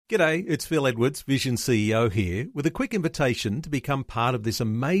G'day, it's Phil Edwards, Vision CEO here, with a quick invitation to become part of this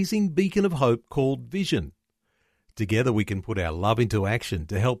amazing beacon of hope called Vision. Together we can put our love into action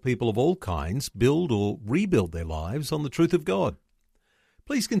to help people of all kinds build or rebuild their lives on the truth of God.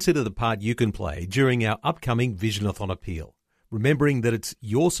 Please consider the part you can play during our upcoming Visionathon appeal, remembering that it's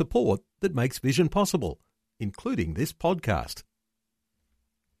your support that makes Vision possible, including this podcast.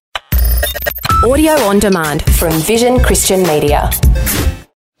 Audio on demand from Vision Christian Media.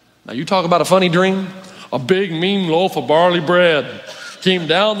 Now you talk about a funny dream. A big mean loaf of barley bread came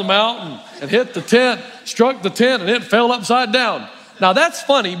down the mountain and hit the tent, struck the tent, and it fell upside down. Now that's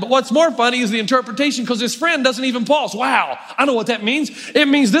funny, but what's more funny is the interpretation, because his friend doesn't even pause. Wow, I know what that means. It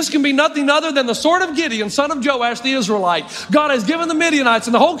means this can be nothing other than the sword of Gideon, son of Joash the Israelite. God has given the Midianites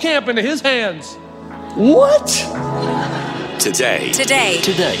and the whole camp into his hands. What? Today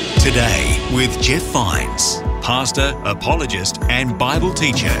with Jeff Vines, pastor, apologist, and Bible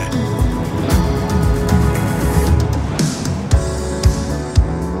teacher.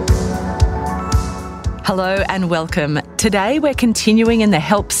 Hello and welcome. Today we're continuing in the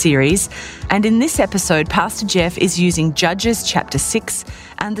Help series, and in this episode, Pastor Jeff is using Judges chapter 6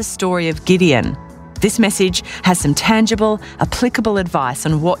 and the story of Gideon. This message has some tangible, applicable advice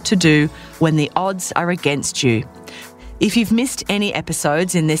on what to do when the odds are against you. If you've missed any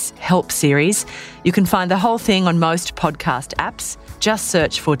episodes in this Help series, you can find the whole thing on most podcast apps. Just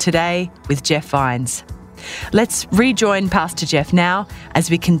search for Today with Jeff Vines. Let's rejoin Pastor Jeff now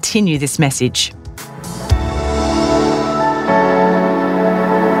as we continue this message.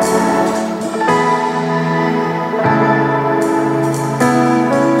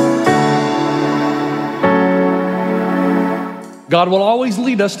 God will always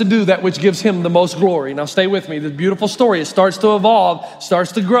lead us to do that which gives him the most glory. Now stay with me. This beautiful story, it starts to evolve,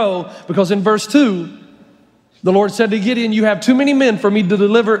 starts to grow, because in verse 2, the Lord said to Gideon, "You have too many men for me to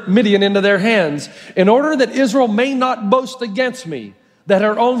deliver Midian into their hands, in order that Israel may not boast against me, that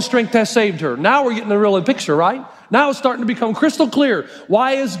her own strength has saved her." Now we're getting the real picture, right? Now it's starting to become crystal clear.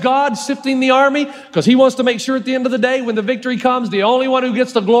 Why is God sifting the army? Because he wants to make sure at the end of the day, when the victory comes, the only one who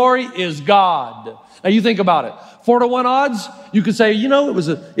gets the glory is God. Now you think about it. 4-1 odds, you could say,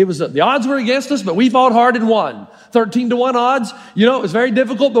 the odds were against us, but we fought hard and won. 13-1 odds, it was very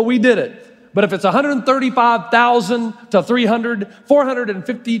difficult, but we did it. But if it's 135,000 to 300,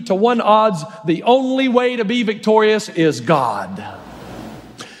 450 to 1 odds, the only way to be victorious is God.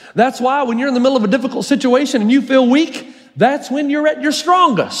 That's why when you're in the middle of a difficult situation and you feel weak, that's when you're at your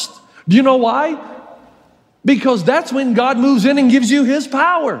strongest. Do you know why? Because that's when God moves in and gives you his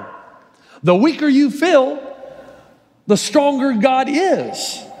power. The weaker you feel, the stronger God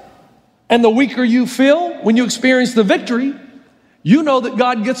is. And the weaker you feel when you experience the victory, you know that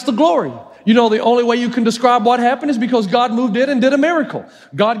God gets the glory. You know the only way you can describe what happened is because God moved in and did a miracle.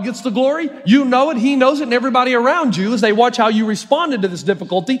 God gets the glory. You know it. He knows it. And everybody around you, as they watch how you responded to this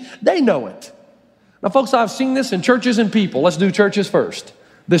difficulty, they know it. Now, folks, I've seen this in churches and people. Let's do churches first.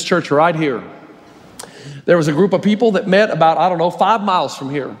 This church right here. There was a group of people that met about, 5 miles from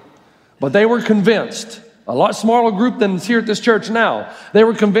here. But they were convinced, a lot smaller group than is here at this church now, they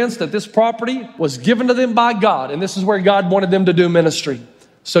were convinced that this property was given to them by God, and this is where God wanted them to do ministry.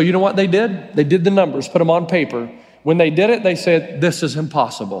 So you know what they did? They did the numbers, put them on paper. When they did it, they said, this is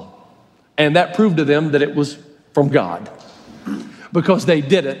impossible. And that proved to them that it was from God, because they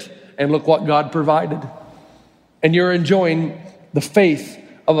did it, and look what God provided. And you're enjoying the faith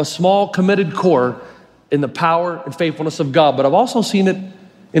of a small committed core in the power and faithfulness of God. But I've also seen it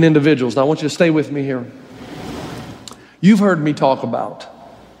in individuals. Now I want you to stay with me here. You've heard me talk about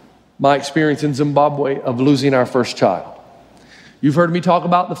my experience in Zimbabwe of losing our first child. You've heard me talk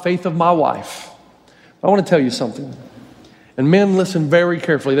about the faith of my wife. I want to tell you something. And men, listen very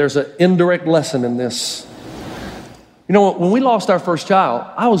carefully. There's an indirect lesson in this. When we lost our first child,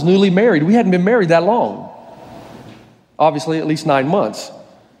 I was newly married. We hadn't been married that long. Obviously, at least 9 months.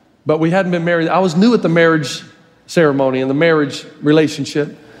 But we hadn't been married. I was new at the marriage ceremony and the marriage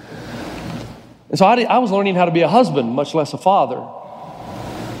relationship. And so I was learning how to be a husband, much less a father.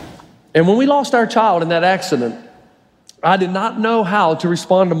 And when we lost our child in that accident, I did not know how to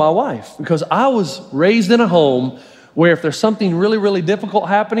respond to my wife, because I was raised in a home where if there's something really, really difficult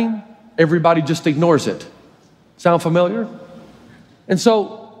happening, everybody just ignores it. Sound familiar? And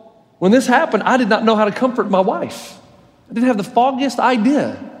so when this happened, I did not know how to comfort my wife. I didn't have the foggiest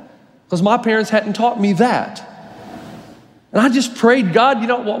idea, because my parents hadn't taught me that. And I just prayed, God,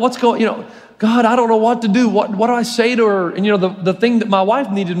 what's going, God, I don't know what to do. What do I say to her? And the thing that my wife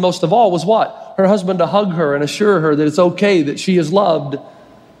needed most of all was what? Her husband to hug her and assure her that it's okay, that she is loved,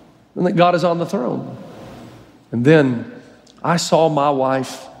 and that God is on the throne. And then I saw my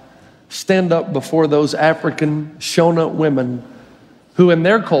wife stand up before those African Shona women who in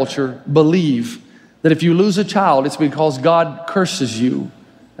their culture believe that if you lose a child, it's because God curses you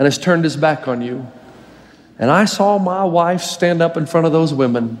and has turned his back on you. And I saw my wife stand up in front of those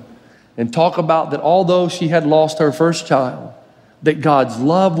women and talk about that although she had lost her first child, that God's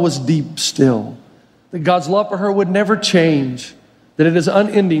love was deep still, that God's love for her would never change, that it is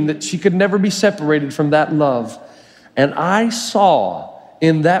unending, that she could never be separated from that love. And I saw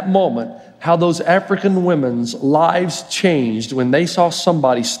in that moment how those African women's lives changed when they saw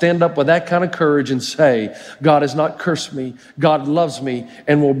somebody stand up with that kind of courage and say, God has not cursed me, God loves me,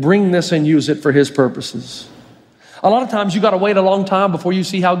 and will bring this and use it for his purposes. A lot of times you got to wait a long time before you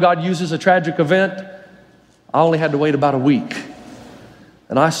see how God uses a tragic event. I only had to wait about a week.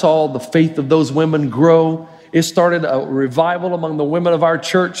 And I saw the faith of those women grow. It started a revival among the women of our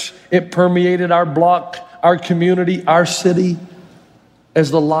church. It permeated our block, our community, our city, as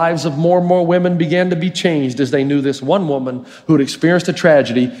the lives of more and more women began to be changed as they knew this one woman who had experienced a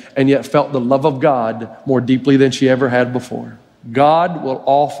tragedy and yet felt the love of God more deeply than she ever had before. God will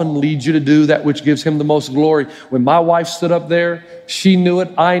often lead you to do that which gives him the most glory. When my wife stood up there, she knew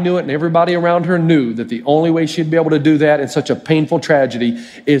it, I knew it, and everybody around her knew that the only way she'd be able to do that in such a painful tragedy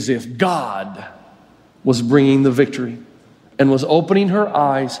is if God was bringing the victory and was opening her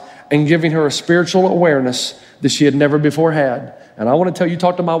eyes and giving her a spiritual awareness that she had never before had. And I want to tell you,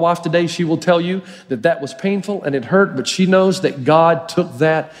 talk to my wife today, she will tell you that that was painful and it hurt, but she knows that God took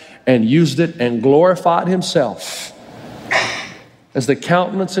that and used it and glorified himself as the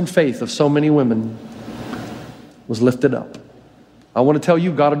countenance and faith of so many women was lifted up. I want to tell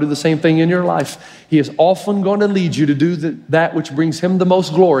you, God will do the same thing in your life. He is often going to lead you to do that which brings him the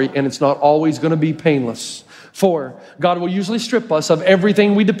most glory, and it's not always going to be painless. 4, God will usually strip us of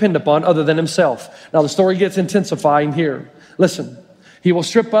everything we depend upon other than himself. Now the story gets intensifying here. Listen, he will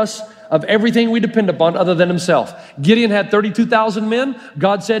strip us of everything we depend upon other than himself. Gideon had 32,000 men.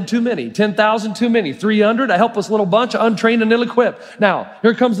 God said too many. 10,000 too many. 300, a helpless little bunch, untrained and ill-equipped. Now,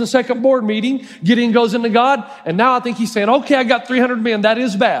 here comes the second board meeting. Gideon goes into God, and now I think he's saying, okay, I got 300 men. That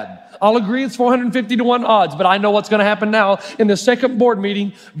is bad. I'll agree it's 450 to 1 odds, but I know what's going to happen now. In the second board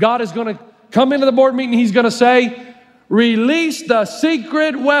meeting, God is going to come into the board meeting. He's going to say, release the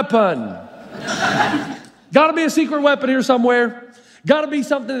secret weapon. Got to be a secret weapon here somewhere. Got to be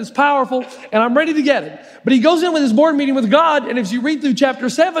something that's powerful, and I'm ready to get it. But he goes in with his board meeting with God, and if you read through chapter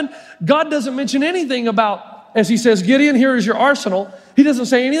 7, God doesn't mention anything about, as he says, Gideon, here is your arsenal. He doesn't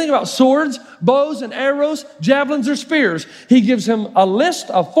say anything about swords, bows, and arrows, javelins, or spears. He gives him a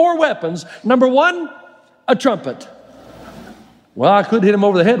list of 4 weapons. Number 1, a trumpet. Well, I could hit him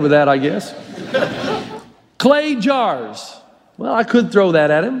over the head with that, I guess. Clay jars. Well, I could throw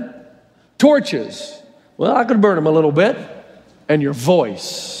that at him. Torches. Well, I could burn him a little bit. And your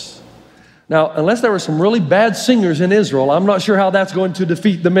voice. Now, unless there were some really bad singers in Israel, I'm not sure how that's going to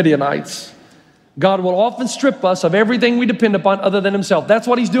defeat the Midianites. God will often strip us of everything we depend upon other than himself. That's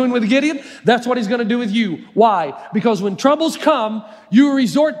what he's doing with Gideon. That's what he's going to do with you. Why? Because when troubles come, you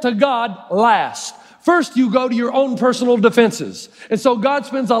resort to God last. First, you go to your own personal defenses. And so God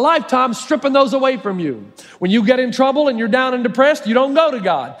spends a lifetime stripping those away from you. When you get in trouble and you're down and depressed, you don't go to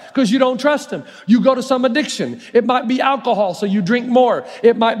God because you don't trust him. You go to some addiction. It might be alcohol, so you drink more.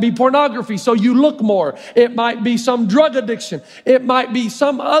 It might be pornography, so you look more. It might be some drug addiction. It might be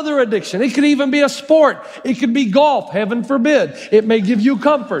some other addiction. It could even be a sport. It could be golf, heaven forbid. It may give you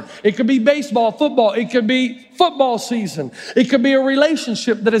comfort. It could be baseball, football. It could be football season. It could be a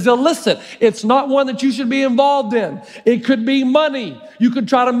relationship that is illicit. It's not one that you should be involved in. It could be money. You could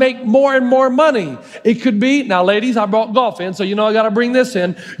try to make more and more money. It could be, now ladies, I brought golf in, so you know I got to bring this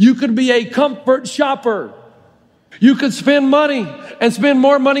in. You could be a comfort shopper. You could spend money and spend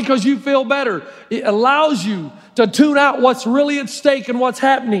more money because you feel better. It allows you to tune out what's really at stake and what's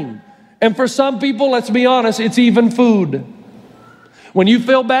happening. And for some people, let's be honest, it's even food. When you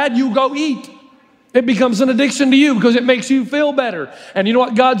feel bad, you go eat. It becomes an addiction to you because it makes you feel better. And you know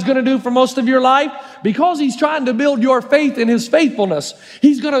what God's going to do for most of your life? Because he's trying to build your faith in his faithfulness,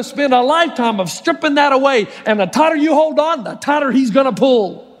 he's going to spend a lifetime of stripping that away. And the tighter you hold on, the tighter he's going to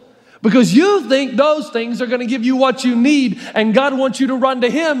pull. Because you think those things are going to give you what you need. And God wants you to run to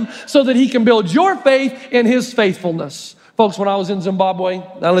him so that he can build your faith in his faithfulness. Folks, when I was in Zimbabwe,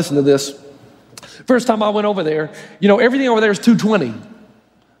 now listen to this. First time I went over there, you know, everything over there is 220.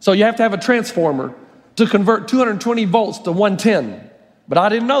 So you have to have a transformer to convert 220 volts to 110. But I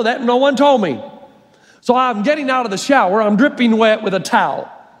didn't know that, and no one told me. So I'm getting out of the shower, I'm dripping wet with a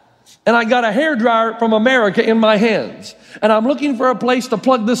towel. And I got a hairdryer from America in my hands. And I'm looking for a place to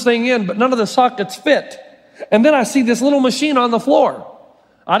plug this thing in, but none of the sockets fit. And then I see this little machine on the floor.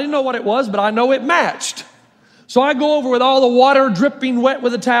 I didn't know what it was, but I know it matched. So I go over with all the water dripping wet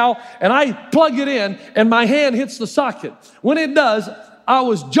with a towel, and I plug it in, and my hand hits the socket. When it does, I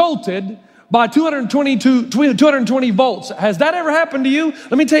was jolted by 220 volts. Has that ever happened to you?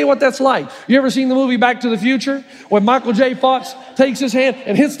 Let me tell you what that's like. You ever seen the movie Back to the Future? When Michael J. Fox takes his hand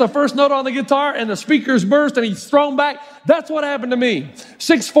and hits the first note on the guitar and the speakers burst and he's thrown back? That's what happened to me.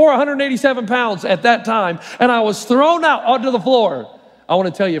 6'4", 187 pounds at that time, and I was thrown out onto the floor. I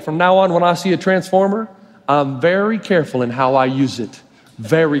want to tell you, from now on, when I see a transformer, I'm very careful in how I use it.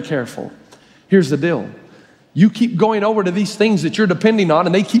 Very careful. Here's the deal. You keep going over to these things that you're depending on,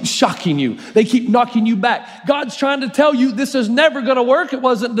 and they keep shocking you. They keep knocking you back. God's trying to tell you this is never going to work. It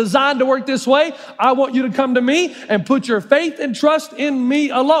wasn't designed to work this way. I want you to come to me and put your faith and trust in me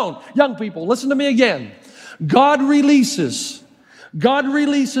alone. Young people, listen to me again. God releases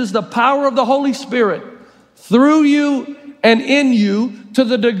the power of the Holy Spirit through you and in you to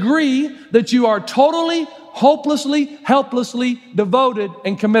the degree that you are totally, hopelessly, helplessly devoted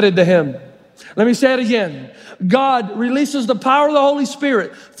and committed to Him. Let me say it again. God releases the power of the Holy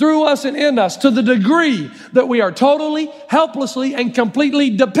Spirit through us and in us to the degree that we are totally, helplessly, and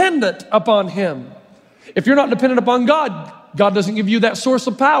completely dependent upon Him. If you're not dependent upon God, God doesn't give you that source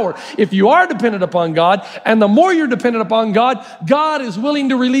of power. If you are dependent upon God, and the more you're dependent upon God, God is willing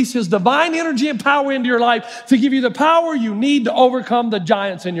to release His divine energy and power into your life to give you the power you need to overcome the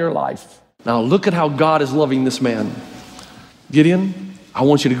giants in your life. Now look at how God is loving this man. Gideon, I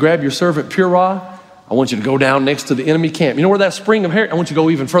want you to grab your servant Purah. I want you to go down next to the enemy camp. You know where that spring of Harod? I want you to go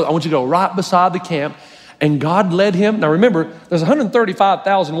even further. I want you to go right beside the camp. And God led him. Now remember, there's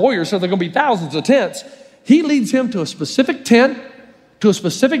 135,000 warriors, so there are going to be thousands of tents. He leads him to a specific tent, to a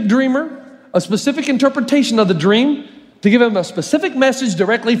specific dreamer, a specific interpretation of the dream, to give him a specific message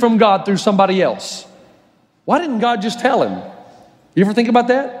directly from God through somebody else. Why didn't God just tell him? You ever think about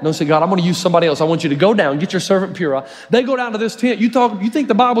that? No, say, God, I'm going to use somebody else. I want you to go down, get your servant Purah. They go down to this tent. You think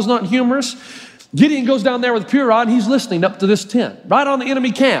the Bible's not humorous? Gideon goes down there with Purah, and he's listening up to this tent, right on the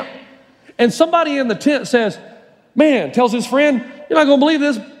enemy camp. And somebody in the tent says, man, tells his friend, you're not going to believe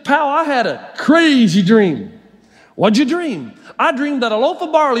this, pal, I had a crazy dream. What'd you dream? I dreamed that a loaf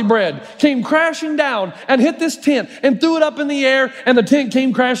of barley bread came crashing down and hit this tent and threw it up in the air, and the tent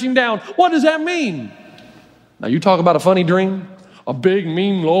came crashing down. What does that mean? Now, you talk about a funny dream. A big,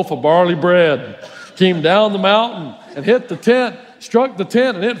 mean loaf of barley bread came down the mountain and hit the tent, struck the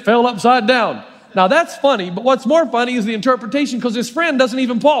tent, and it fell upside down. Now, that's funny, but what's more funny is the interpretation, because his friend doesn't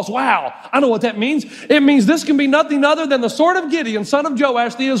even pause. Wow, I know what that means. It means this can be nothing other than the sword of Gideon, son of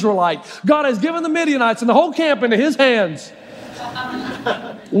Joash the Israelite. God has given the Midianites and the whole camp into his hands.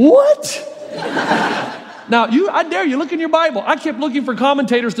 What? Now, I dare you, look in your Bible. I kept looking for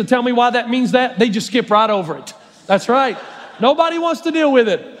commentators to tell me why that means that. They just skip right over it. That's right. Nobody wants to deal with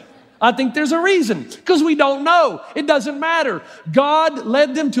it. I think there's a reason, because we don't know. It doesn't matter. God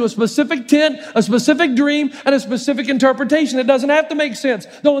led them to a specific tent, a specific dream, and a specific interpretation. It doesn't have to make sense.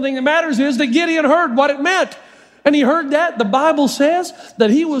 The only thing that matters is that Gideon heard what it meant. And he heard that. The Bible says that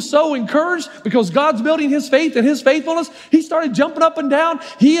he was so encouraged because God's building his faith and his faithfulness. He started jumping up and down.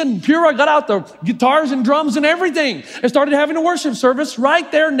 He and Purah got out the guitars and drums and everything and started having a worship service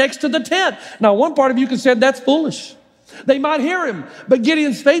right there next to the tent. Now, one part of you could say that's foolish. They might hear him, but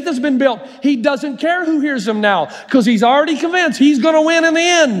Gideon's faith has been built. He doesn't care who hears him now because he's already convinced he's going to win in the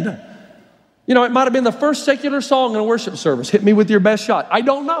end. You know, it might have been the first secular song in a worship service. Hit me with your best shot. I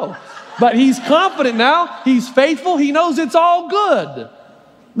don't know. But he's confident now. He's faithful. He knows it's all good.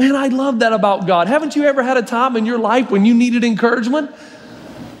 Man, I love that about God. Haven't you ever had a time in your life when you needed encouragement?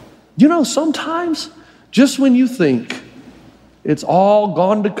 You know, sometimes just when you think it's all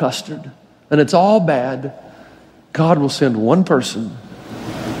gone to custard and it's all bad, God will send one person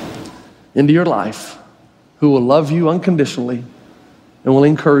into your life who will love you unconditionally and will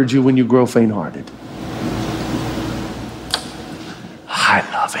encourage you when you grow faint-hearted. I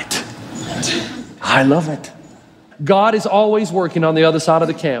love it. I love it. God is always working on the other side of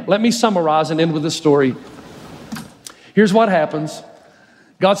the camp. Let me summarize and end with this story. Here's what happens.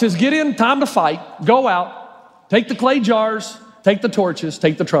 God says, Gideon, time to fight. Go out. Take the clay jars. Take the torches.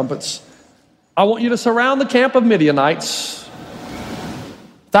 Take the trumpets. I want you to surround the camp of Midianites,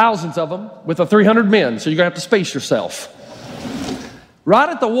 thousands of them, with the 300 men, so you're going to have to space yourself. Right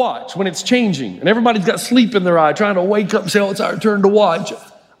at the watch, when it's changing, and everybody's got sleep in their eye, trying to wake up and say, oh, it's our turn to watch,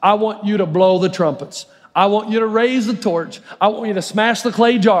 I want you to blow the trumpets. I want you to raise the torch. I want you to smash the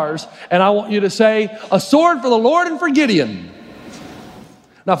clay jars, and I want you to say, a sword for the Lord and for Gideon.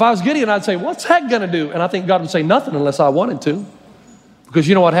 Now, if I was Gideon, I'd say, what's that going to do? And I think God would say nothing unless I wanted to. Because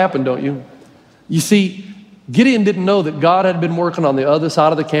you know what happened, don't you? You see, Gideon didn't know that God had been working on the other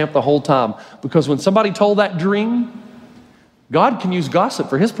side of the camp the whole time, because when somebody told that dream, God can use gossip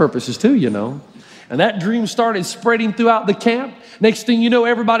for his purposes too, you know. And that dream started spreading throughout the camp. Next thing you know,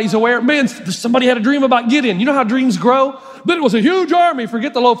 everybody's aware. Man, somebody had a dream about Gideon. You know how dreams grow? Then it was a huge army.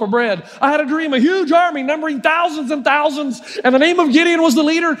 Forget the loaf of bread. I had a dream, a huge army numbering thousands and thousands. And the name of Gideon was the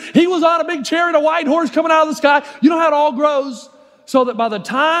leader. He was on a big chariot, a white horse coming out of the sky. You know how it all grows? So that by the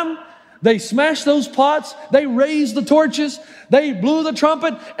time they smashed those pots, they raised the torches, they blew the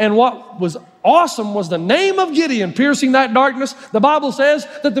trumpet, and what was awesome was the name of Gideon piercing that darkness. The Bible says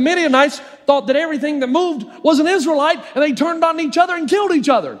that the Midianites thought that everything that moved was an Israelite, and they turned on each other and killed each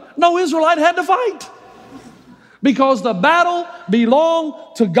other. No Israelite had to fight, because the battle belonged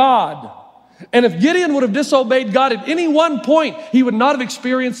to God. And if Gideon would have disobeyed God at any one point, he would not have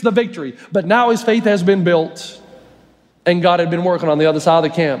experienced the victory. But now his faith has been built, and God had been working on the other side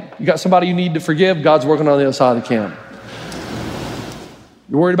of the camp. You got somebody you need to forgive, God's working on the other side of the camp.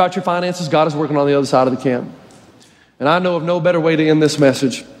 You're worried about your finances, God is working on the other side of the camp. And I know of no better way to end this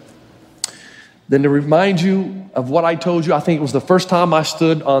message than to remind you of what I told you. I think it was the first time I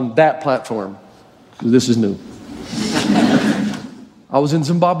stood on that platform. This is new. I was in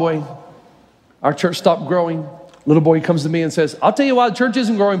Zimbabwe. Our church stopped growing. Little boy comes to me and says, I'll tell you why the church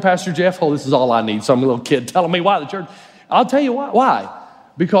isn't growing, Pastor Jeff. Oh, this is all I need. Some little kid telling me why the church. I'll tell you why. Why?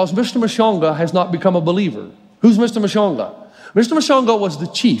 Because Mr. Mashonga has not become a believer. Who's Mr. Mashonga? Mr. Mashonga was the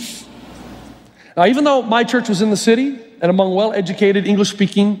chief. Now, even though my church was in the city and among well-educated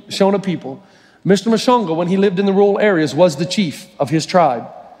English-speaking Shona people, Mr. Mashonga, when he lived in the rural areas, was the chief of his tribe.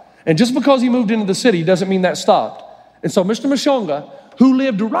 And just because he moved into the city doesn't mean that stopped. And so Mr. Mashonga, who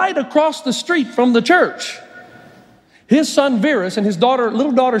lived right across the street from the church, his son Virus and his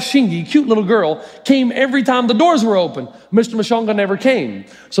little daughter Shingi, cute little girl, came every time the doors were open. Mr. Mashonga never came.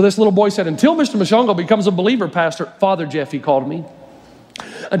 So this little boy said, until Mr. Mashonga becomes a believer, Pastor, Father Jeff, he called me.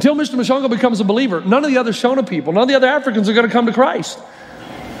 Until Mr. Mashonga becomes a believer, none of the other Shona people, none of the other Africans are going to come to Christ.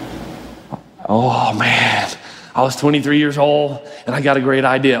 Oh, man. I was 23 years old, and I got a great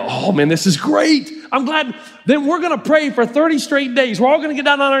idea. Oh, man, this is great. I'm glad. Then we're going to pray for 30 straight days. We're all going to get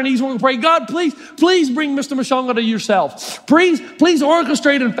down on our knees. We're going to pray, God, please bring Mr. Mashonga to yourself. Please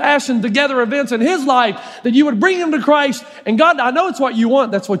orchestrate and fashion together events in his life that you would bring him to Christ. And God, I know it's what you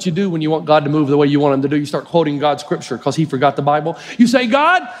want. That's what you do when you want God to move the way you want him to do. You start quoting God's scripture because he forgot the Bible. You say,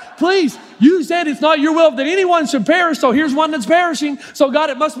 God, please, you said it's not your will that anyone should perish, so here's one that's perishing. So God,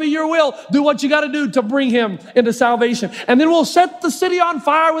 it must be your will. Do what you got to do to bring him into salvation. And then we'll set the city on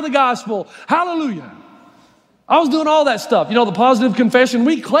fire with the gospel. Hallelujah. I was doing all that stuff. You know, the positive confession.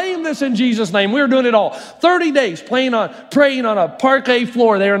 We claim this in Jesus' name. We were doing it all. 30 days praying on a parquet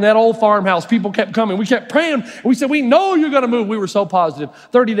floor there in that old farmhouse. People kept coming. We kept praying. We said, we know you're going to move. We were so positive.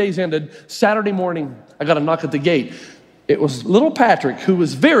 30 days ended. Saturday morning, I got a knock at the gate. It was little Patrick, who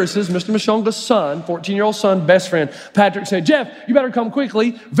was Virus's, Mr. Mashonga's son, 14-year-old son, best friend. Patrick said, Jeff, you better come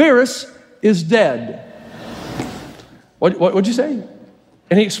quickly. Virus is dead. What'd you say?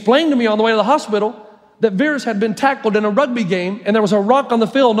 And he explained to me on the way to the hospital that Virus had been tackled in a rugby game, and there was a rock on the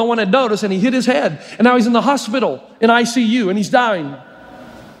field no one had noticed, and he hit his head. And now he's in the hospital in ICU, and he's dying.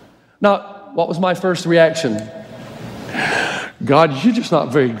 Now, what was my first reaction? God, you're just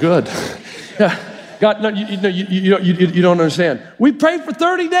not very good. God, no, you don't understand. We prayed for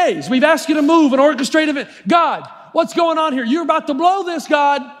 30 days. We've asked you to move and orchestrate it. God, what's going on here? You're about to blow this,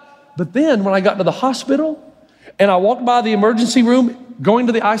 God. But then when I got to the hospital and I walked by the emergency room, going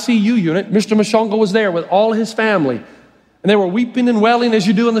to the ICU unit, Mr. Mashonga was there with all his family. And they were weeping and wailing as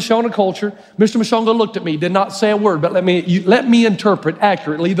you do in the Shona culture. Mr. Mashonga looked at me, did not say a word, but let me interpret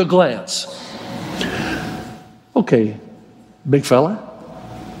accurately the glance. Okay, big fella,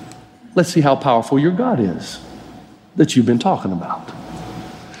 let's see how powerful your God is that you've been talking about.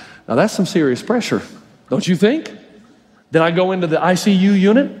 Now that's some serious pressure, don't you think? Then I go into the ICU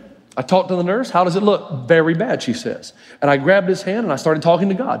unit. I talked to the nurse. How does it look? Very bad, she says. And I grabbed his hand and I started talking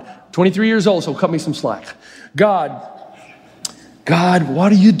to God. 23 years old, so cut me some slack. God,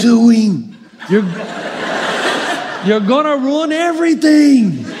 what are you doing? You're gonna ruin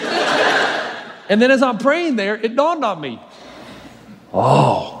everything. And then as I'm praying there, it dawned on me.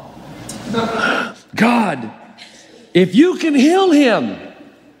 Oh, God, if you can heal him,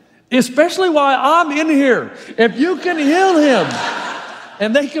 especially while I'm in here, if you can heal him,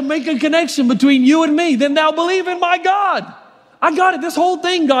 and they can make a connection between you and me, then they'll believe in my God. I got it. This whole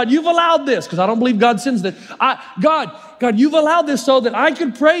thing, God, you've allowed this, because I don't believe God sends this. God, you've allowed this so that I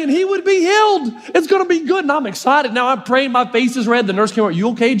could pray and he would be healed. It's going to be good. And I'm excited. Now I'm praying. My face is red. The nurse came over. You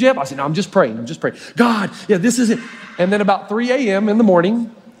okay, Jeff? I said, no, I'm just praying. God, yeah, this is it. And then about 3 a.m. in the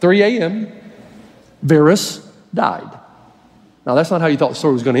morning, 3 a.m., Verus died. Now, that's not how you thought the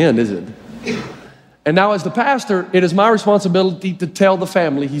story was going to end, is it? And now as the pastor, it is my responsibility to tell the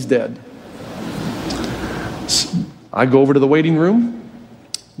family he's dead. I go over to the waiting room.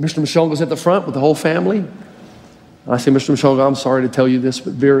 Mr. Mashonga's at the front with the whole family. And I say, Mr. Mashonga, I'm sorry to tell you this,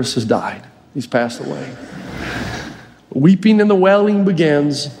 but Verus has died. He's passed away. Weeping and the wailing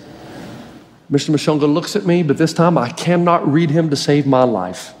begins. Mr. Mashonga looks at me, but this time I cannot read him to save my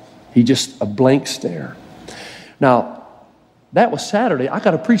life. He just a blank stare. Now, that was Saturday. I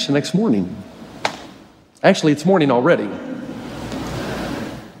got to preach the next morning. Actually, it's morning already.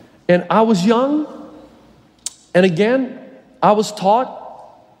 And I was young. And again, I was taught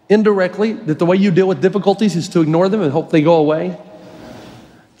indirectly that the way you deal with difficulties is to ignore them and hope they go away.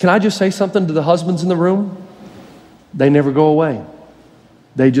 Can I just say something to the husbands in the room? They never go away.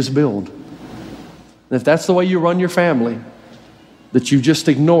 They just build. And if that's the way you run your family, that you just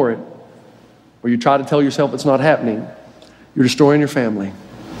ignore it, or you try to tell yourself it's not happening, you're destroying your family.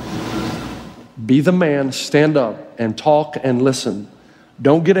 Be the man, stand up and talk and listen.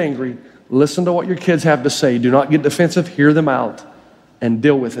 Don't get angry. Listen to what your kids have to say. Do not get defensive. Hear them out and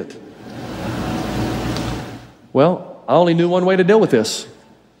deal with it. Well, I only knew one way to deal with this.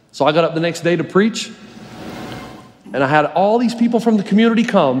 So I got up the next day to preach, and I had all these people from the community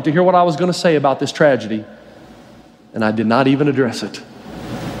come to hear what I was going to say about this tragedy, and I did not even address it.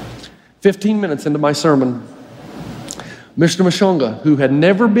 15 minutes into my sermon, Mr. Mashonga, who had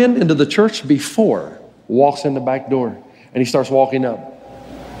never been into the church before, walks in the back door, and he starts walking up.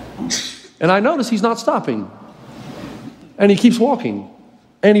 And I notice he's not stopping. And he keeps walking.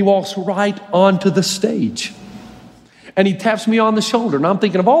 And he walks right onto the stage. And he taps me on the shoulder. And I'm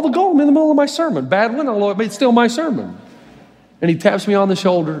thinking of all the gold in the middle of my sermon. Bad one, although it's still my sermon. And he taps me on the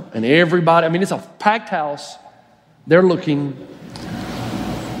shoulder. And everybody, I mean, it's a packed house. They're looking.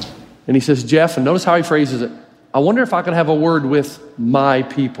 And he says, Jeff, and notice how he phrases it, I wonder if I could have a word with my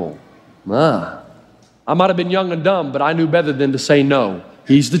people. I might have been young and dumb, but I knew better than to say no.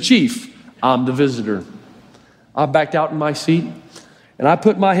 He's the chief. I'm the visitor. I backed out in my seat, and I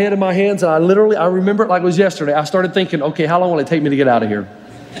put my head in my hands, and I remember it like it was yesterday. I started thinking, okay, how long will it take me to get out of here?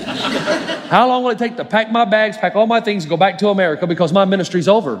 How long will it take to pack my bags, pack all my things, and go back to America because my ministry's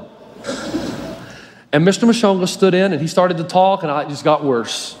over? And Mr. Mashonga stood in, and he started to talk, and it just got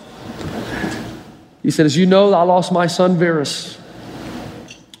worse. He said, as you know, I lost my son, Verus.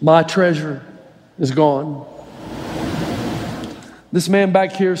 My treasure is gone. This man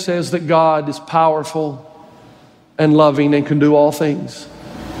back here says that God is powerful and loving and can do all things.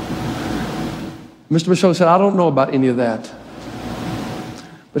 Mr. Mashonga said, I don't know about any of that.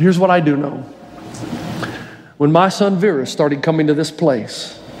 But here's what I do know. When my son Verus started coming to this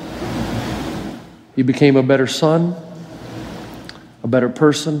place, he became a better son, a better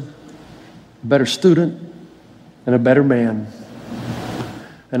person, a better student, and a better man.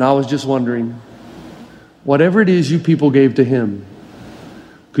 And I was just wondering, whatever it is you people gave to him,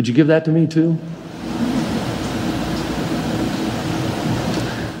 could you give that to me too?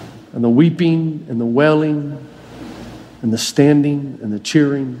 And the weeping and the wailing and the standing and the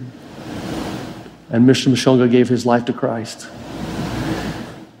cheering. And Mr. Mashonga gave his life to Christ.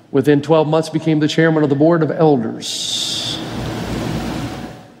 Within 12 months became the chairman of the board of elders.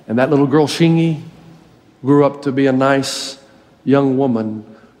 And that little girl, Shingi, grew up to be a nice young woman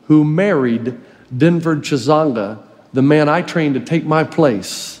who married Denver Chizanga, the man I trained to take my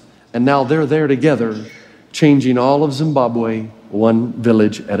place. And now they're there together, changing all of Zimbabwe, one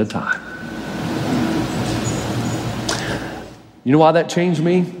village at a time. You know why that changed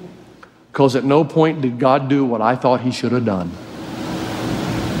me? Because at no point did God do what I thought he should have done.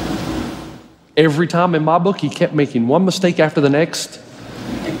 Every time in my book, he kept making one mistake after the next,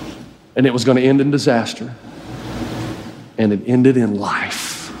 and it was going to end in disaster. And it ended in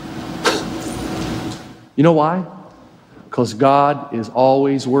life. You know why? Because God is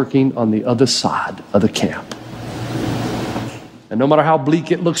always working on the other side of the camp. And no matter how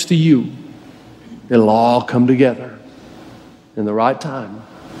bleak it looks to you, it'll all come together in the right time.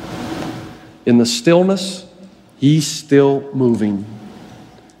 In the stillness, he's still moving.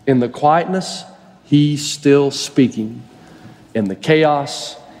 In the quietness, he's still speaking. In the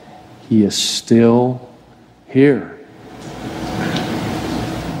chaos, he is still here.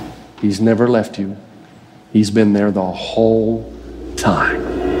 He's never left you. He's been there the whole time.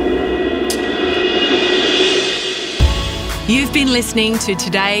 You've been listening to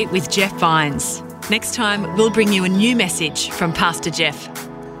Today with Jeff Vines. Next time, we'll bring you a new message from Pastor Jeff.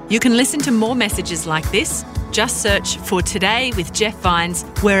 You can listen to more messages like this. Just search for Today with Jeff Vines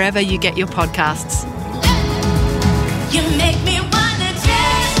wherever you get your podcasts. You make me wanna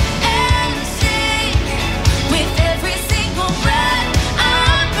dance and sing.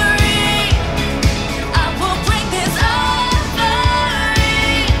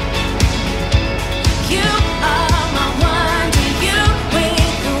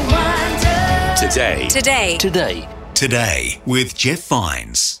 Today. Today. Today. Today with Jeff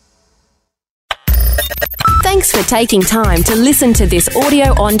Vines. Thanks for taking time to listen to this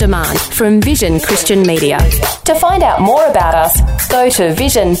audio on demand from Vision Christian Media. To find out more about us, go to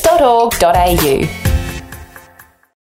vision.org.au.